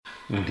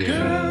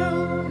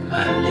Girl,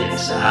 my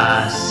lips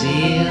are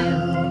sealed.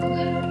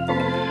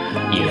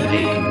 You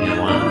make me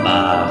want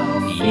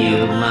barf.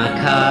 Yield my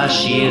car,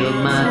 shield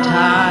my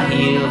tie,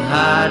 heel,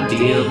 high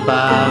deal,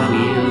 bar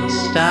wheel,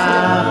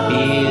 stop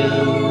you.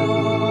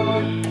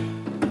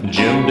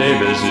 Jim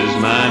Davis is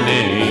my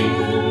name.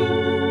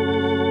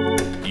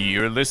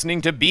 You're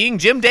listening to Being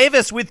Jim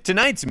Davis with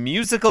tonight's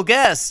musical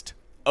guest,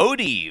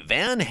 Odie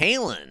Van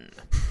Halen.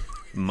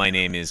 My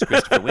name is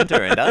Christopher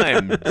Winter, and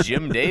I'm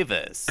Jim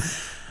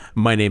Davis.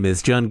 My name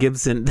is John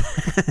Gibson.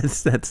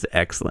 That's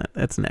excellent.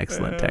 That's an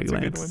excellent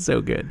tagline. It's so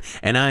good.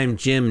 And I'm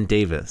Jim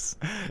Davis.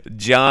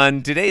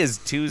 John, today is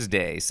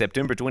Tuesday,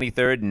 September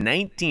 23rd,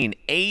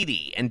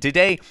 1980. And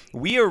today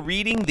we are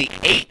reading the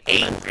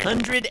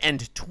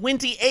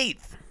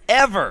 828th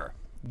ever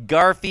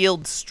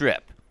Garfield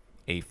strip,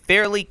 a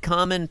fairly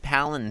common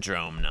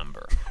palindrome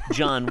number.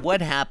 John,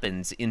 what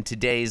happens in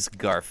today's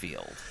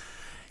Garfield?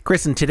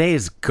 Chris, in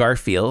today's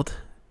Garfield,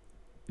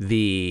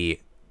 the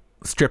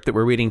strip that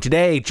we're reading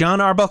today,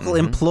 John Arbuckle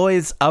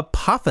employs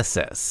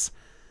apophasis,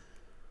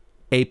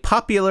 a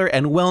popular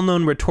and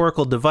well-known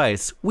rhetorical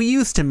device we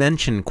used to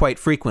mention quite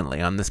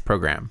frequently on this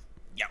program.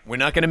 Yeah, we're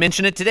not going to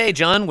mention it today,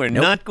 John. We're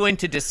not going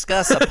to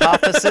discuss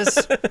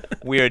apophasis.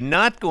 We're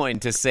not going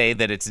to say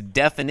that its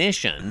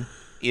definition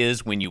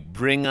is when you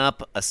bring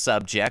up a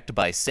subject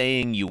by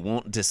saying you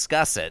won't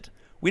discuss it.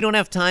 We don't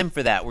have time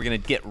for that. We're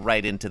going to get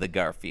right into the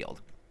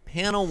Garfield.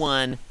 Panel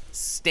 1,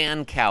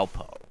 Stan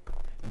Cowpo.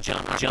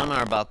 John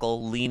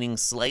Arbuckle leaning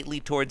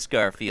slightly towards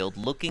Garfield,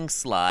 looking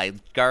sly.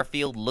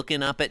 Garfield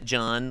looking up at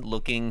John,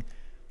 looking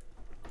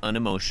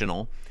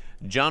unemotional.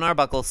 John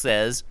Arbuckle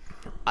says,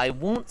 "I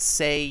won't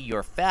say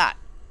you're fat,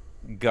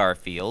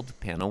 Garfield."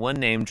 Panel 1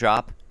 name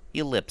drop,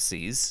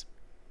 ellipses.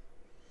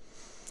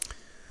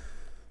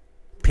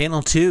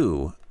 Panel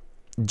 2,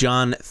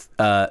 John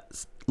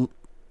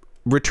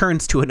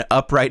returns to an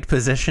upright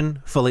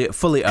position,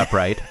 fully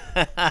upright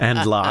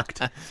and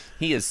locked.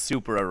 He is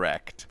super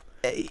erect.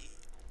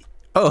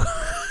 Oh,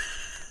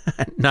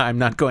 no, I'm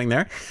not going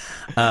there.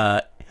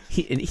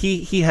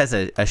 He has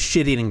a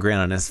shit-eating grin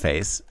on his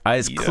face,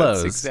 eyes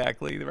closed. That's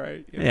exactly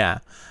right. Yeah.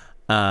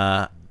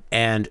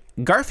 And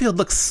Garfield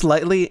looks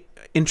slightly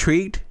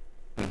intrigued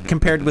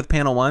compared with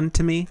panel 1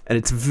 to me, and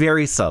it's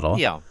very subtle.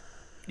 Yeah,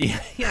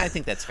 I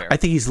think that's fair. I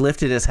think he's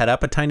lifted his head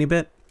up a tiny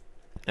bit.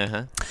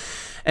 Uh-huh.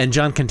 And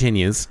John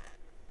continues,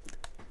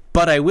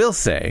 "But I will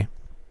say,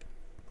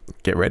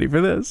 get ready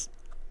for this,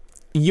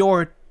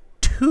 you're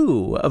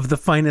two of the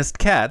finest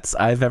cats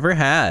I've ever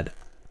had."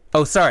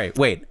 Oh, sorry.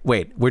 Wait.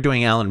 We're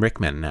doing Alan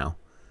Rickman now.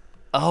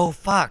 Oh,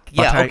 fuck.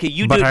 Yeah, okay,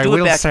 you do But I it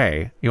will back.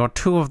 say, you're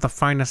two of the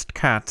finest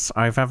cats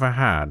I've ever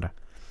had.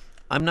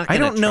 I'm not I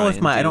gonna don't know try if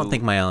and I don't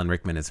think my Alan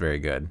Rickman is very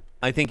good.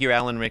 I think your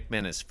Alan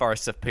Rickman is far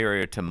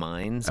superior to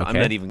mine, so I'm Okay.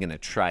 not even going to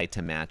try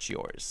to match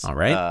yours. All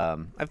right.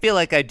 I feel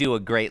like I do a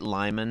great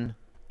Lyman,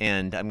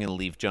 and I'm going to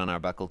leave John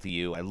Arbuckle to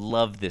you. I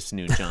love this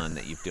new John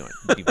that you've done,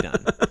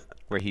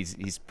 where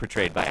he's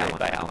portrayed by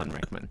Alan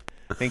Rickman.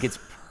 I think it's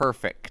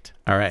perfect.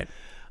 All right.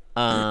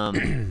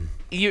 I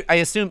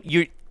assume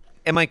you're.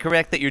 Am I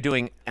correct that you're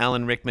doing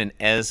Alan Rickman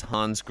as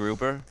Hans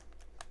Gruber?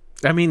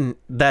 I mean,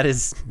 that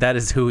is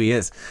who he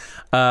is.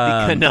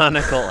 The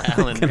canonical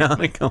Alan Rickman.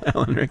 Canonical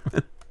Alan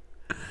Rickman.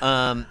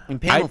 In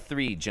panel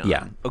 3, John.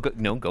 Yeah. Oh,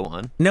 go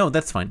on. No,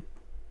 that's fine.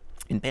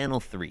 In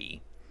panel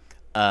 3,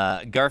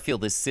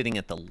 Garfield is sitting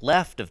at the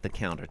left of the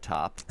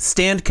countertop.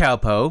 Stand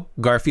Cowpo,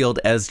 Garfield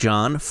as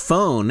John,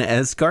 phone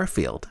as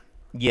Garfield.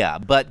 Yeah,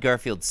 but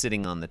Garfield's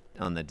sitting on the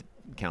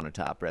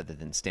countertop rather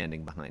than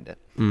standing behind it.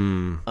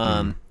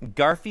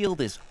 Garfield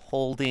is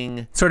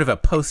holding Sort of a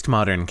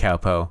postmodern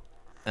Cowpo.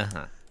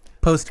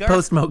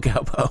 Post-mo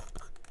Cowpo.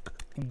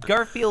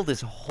 Garfield is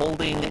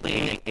holding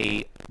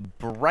a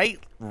bright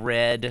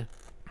red,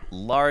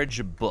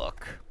 large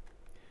book,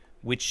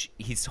 which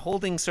he's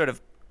holding sort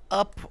of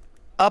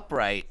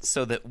upright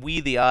so that we,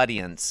 the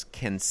audience,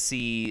 can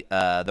see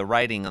the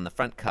writing on the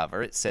front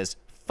cover. It says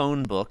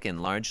phone book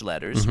in large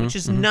letters, which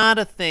is not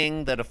a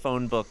thing that a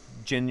phone book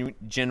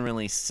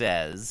generally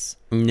says.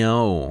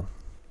 No.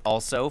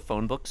 Also,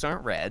 phone books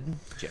aren't read,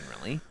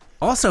 generally.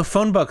 Also,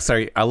 phone books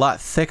are a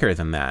lot thicker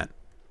than that.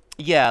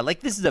 Yeah, like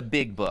this is a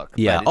big book.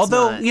 Yeah, but it's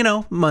although,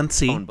 not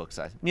Muncie. phone book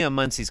size. Yeah,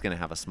 Muncie's going to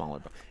have a smaller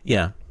book.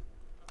 Yeah.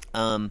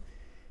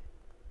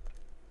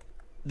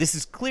 This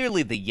is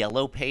clearly the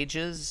yellow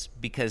pages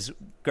because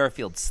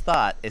Garfield's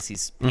thought, as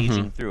he's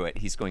paging through it,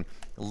 he's going,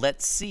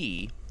 let's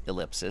see,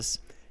 ellipsis,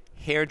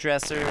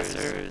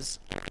 hairdressers,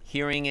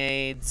 hearing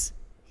aids,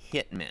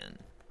 hitmen.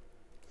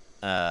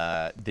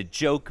 The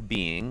joke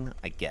being,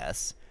 I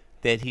guess,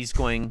 that he's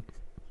going,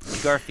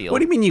 Garfield, What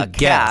do you mean you a cat,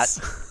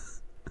 guess?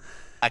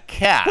 A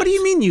cat. What do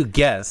you mean you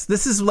guess?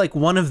 This is like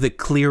one of the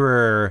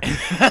clearer,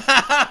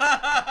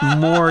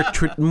 more,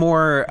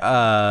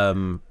 I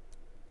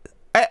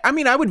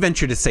mean, I would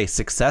venture to say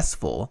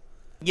successful.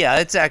 Yeah,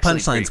 it's actually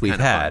punchlines we've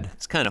kinda had. Fun.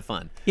 It's kind of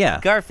fun. Yeah.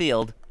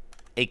 Garfield,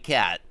 a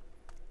cat,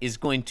 is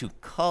going to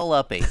call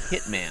up a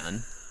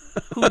hitman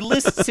who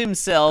lists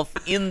himself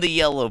in the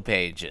yellow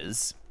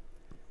pages,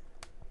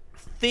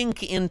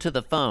 think into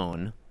the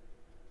phone,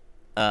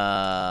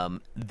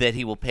 that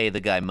he will pay the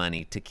guy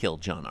money to kill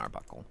John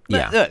Arbuckle.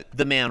 Yeah.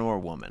 The man or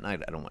woman. I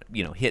don't want,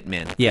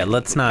 hitmen. Yeah,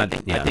 let's not.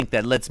 I think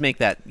that let's make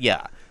that.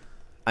 Yeah,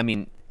 I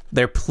mean,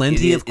 there are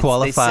plenty of they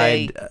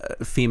qualified say-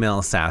 female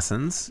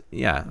assassins.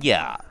 Yeah.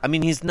 yeah. I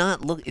mean, he's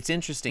not look. It's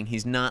interesting.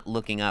 He's not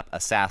looking up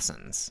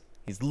assassins.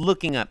 He's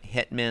looking up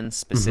hitmen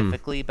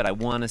specifically. But I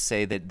want to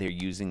say that they're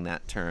using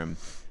that term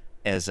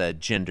as a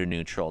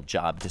gender-neutral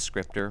job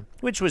descriptor,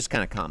 which was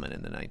kind of common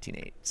in the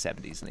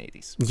 1970s and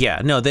 80s.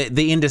 Yeah. No,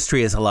 the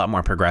industry is a lot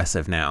more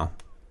progressive now.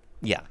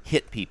 Yeah,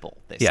 hit people.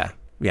 They say.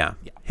 Yeah.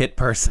 Hit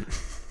person.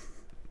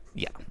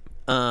 Yeah.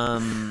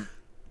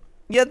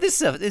 Yeah,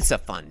 it's a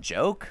fun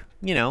joke.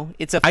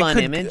 It's a fun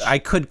image. I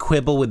could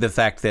quibble with the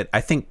fact that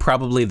I think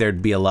probably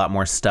there'd be a lot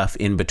more stuff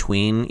in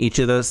between each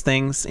of those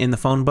things in the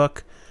phone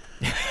book.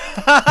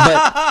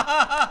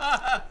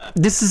 But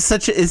this is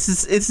such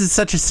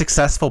a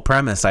successful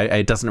premise.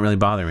 It doesn't really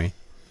bother me.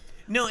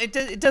 No,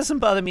 it doesn't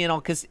bother me at all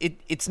because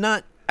it's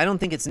not. I don't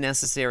think it's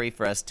necessary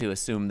for us to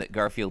assume that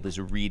Garfield is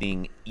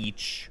reading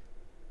each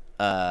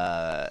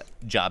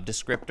job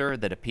descriptor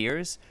that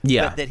appears.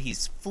 Yeah. But that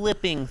he's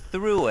flipping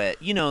through it.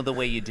 The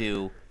way you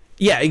do.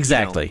 Yeah,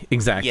 exactly.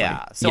 Exactly.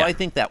 Yeah. So yeah. I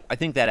think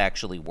that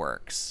actually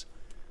works.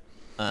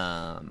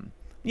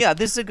 Yeah,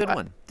 this is a good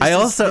one. I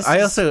also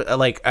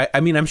like. I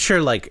mean, I'm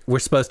sure like we're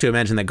supposed to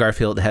imagine that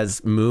Garfield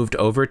has moved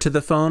over to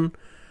the phone,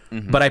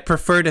 but I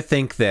prefer to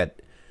think that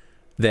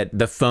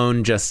the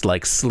phone just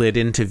like slid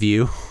into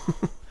view.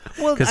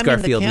 Well, because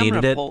Garfield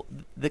needed it.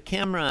 The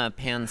camera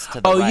pans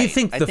to the right. Oh, you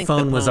think the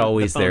phone was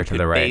always there to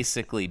the right?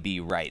 Basically, be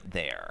right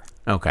there.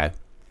 Okay.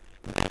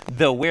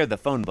 Though where the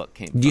phone book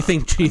came from. Do you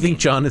think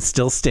John is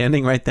still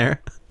standing right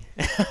there?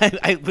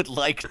 I would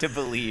like to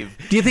believe.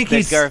 Do you think that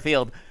he's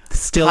Garfield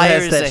still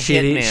has that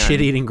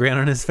shit-eating grin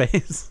on his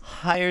face?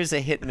 Hires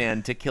a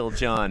hitman to kill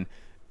John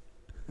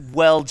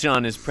while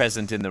John is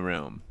present in the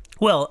room.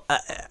 Well,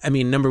 I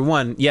mean, number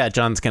one, yeah,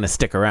 John's going to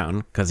stick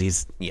around because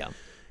he's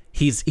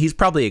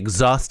probably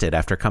exhausted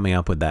after coming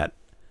up with that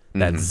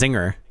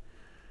zinger.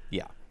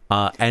 Yeah.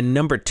 And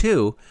number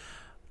two,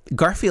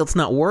 Garfield's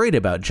not worried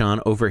about John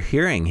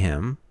overhearing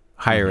him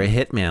hire a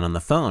hitman on the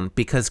phone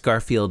because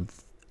Garfield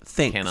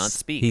thinks cannot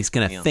speak. He's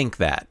going to think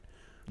that.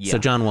 Yeah. So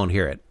John won't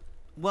hear it.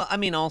 Well, I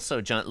mean,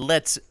 also, John,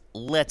 let's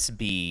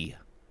be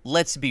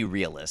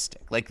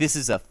realistic. Like, this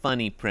is a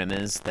funny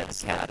premise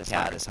that cat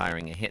is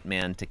hiring a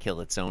hitman to kill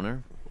its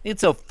owner.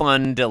 It's a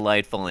fun,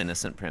 delightful,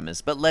 innocent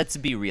premise, but let's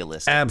be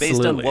realistic. Absolutely.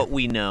 Based on what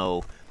we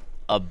know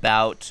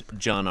about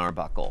John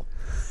Arbuckle,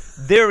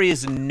 there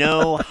is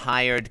no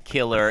hired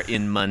killer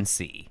in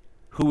Muncie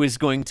who is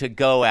going to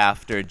go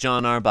after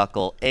John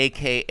Arbuckle,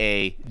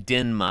 a.k.a.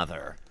 Din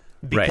Mother,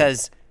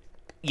 because,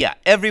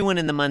 everyone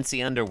in the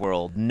Muncie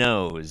underworld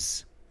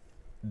knows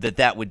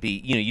that would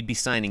be, you'd be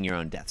signing your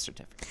own death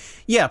certificate.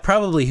 Yeah,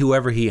 probably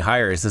whoever he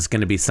hires is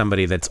going to be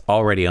somebody that's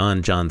already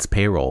on John's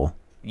payroll.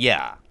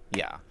 Yeah.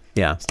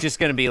 It's just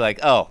going to be like,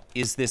 oh,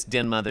 is this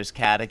Din Mother's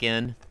cat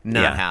again?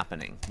 Not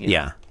happening.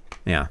 Yeah.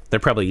 They're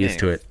probably used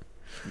to it.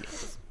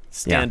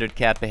 Standard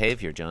cat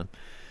behavior, John.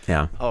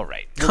 Yeah. All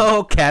right.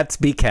 Oh, cats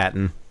be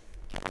cattin'.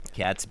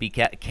 Cats be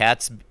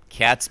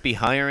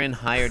hiring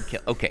hired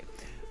okay.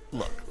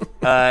 Look,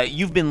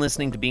 you've been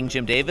listening to Being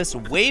Jim Davis,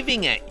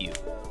 waving at you,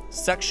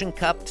 suction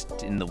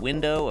cupped in the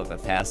window of a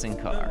passing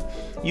car.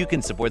 You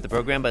can support the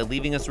program by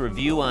leaving us a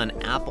review on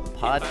Apple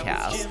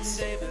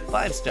Podcasts.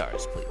 5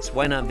 stars, please.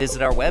 Why not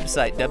visit our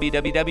website,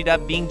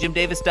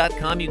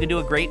 www.beingjimdavis.com. You can do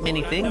a great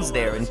many things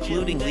there,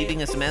 including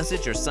leaving us a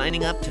message or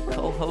signing up to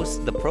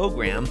co-host the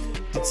program.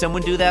 Did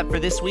someone do that for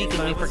this week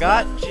and we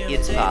forgot?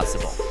 It's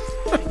possible.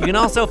 You can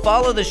also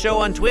follow the show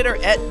on Twitter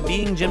at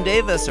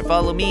BeingJimDavis or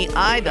follow me,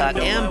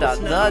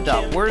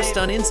 I.am.the.worst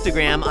on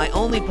Instagram. I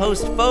only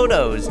post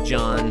photos,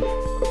 John,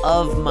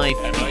 of my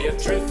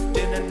feet.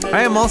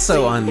 I am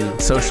also on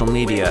social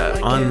media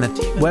on the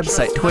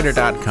website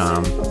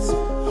twitter.com.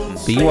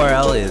 The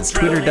URL is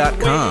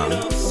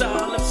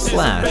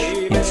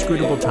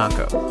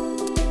twitter.com/inscrutableTaco.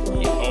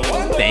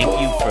 Thank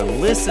you for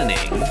listening.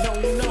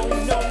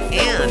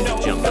 And,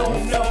 John, no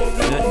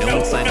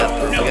one signed up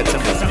for it. We got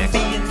somebody's next.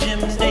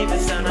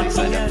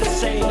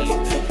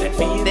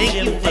 Thank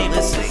you for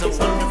listening.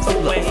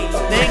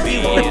 Thank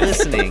you for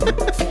listening,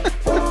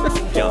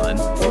 John.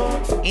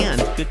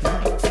 And good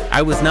night.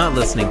 I was not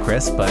listening,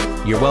 Chris, but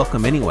you're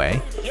welcome anyway.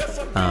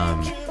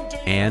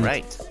 And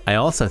right. I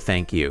also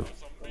thank you.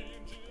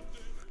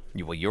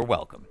 Well, you're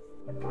welcome.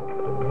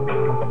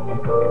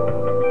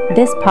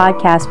 This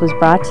podcast was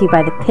brought to you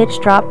by the Pitch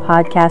Drop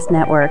Podcast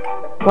Network.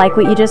 Like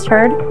what you just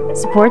heard?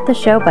 Support the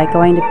show by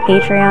going to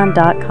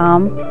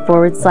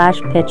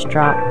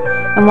patreon.com/pitchdrop.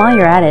 And while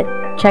you're at it,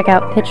 check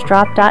out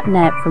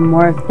pitchdrop.net for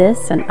more of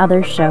this and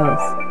other shows.